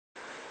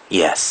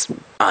Yes,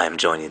 I am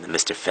joining the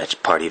Mr.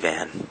 Fetch party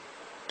van.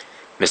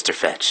 Mr.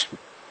 Fetch,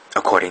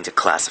 according to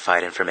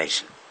classified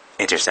information,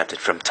 intercepted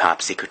from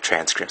top-secret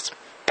transcripts,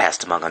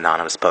 passed among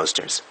anonymous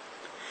posters,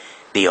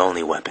 the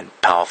only weapon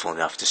powerful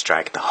enough to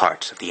strike at the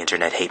heart of the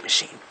internet hate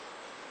machine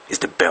is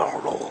the barrel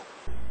roll.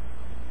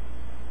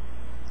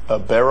 A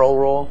barrel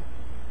roll?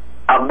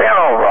 A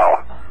barrel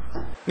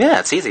roll. Yeah,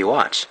 it's easy,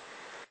 watch.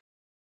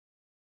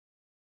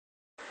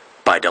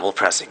 By double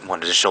pressing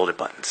one of the shoulder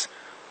buttons,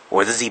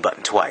 or the Z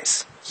button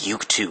twice, you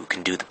too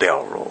can do the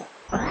barrel roll.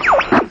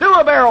 Do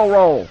a barrel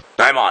roll.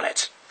 I'm on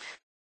it!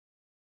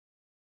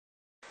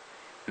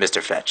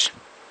 Mr. Fetch,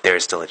 there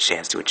is still a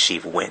chance to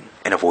achieve win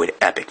and avoid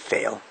epic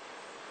fail.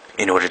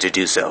 In order to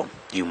do so,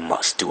 you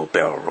must do a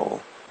barrel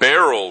roll.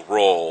 Barrel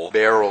roll.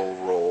 Barrel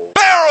roll.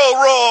 Barrel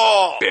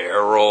roll.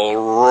 Barrel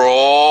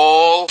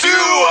roll.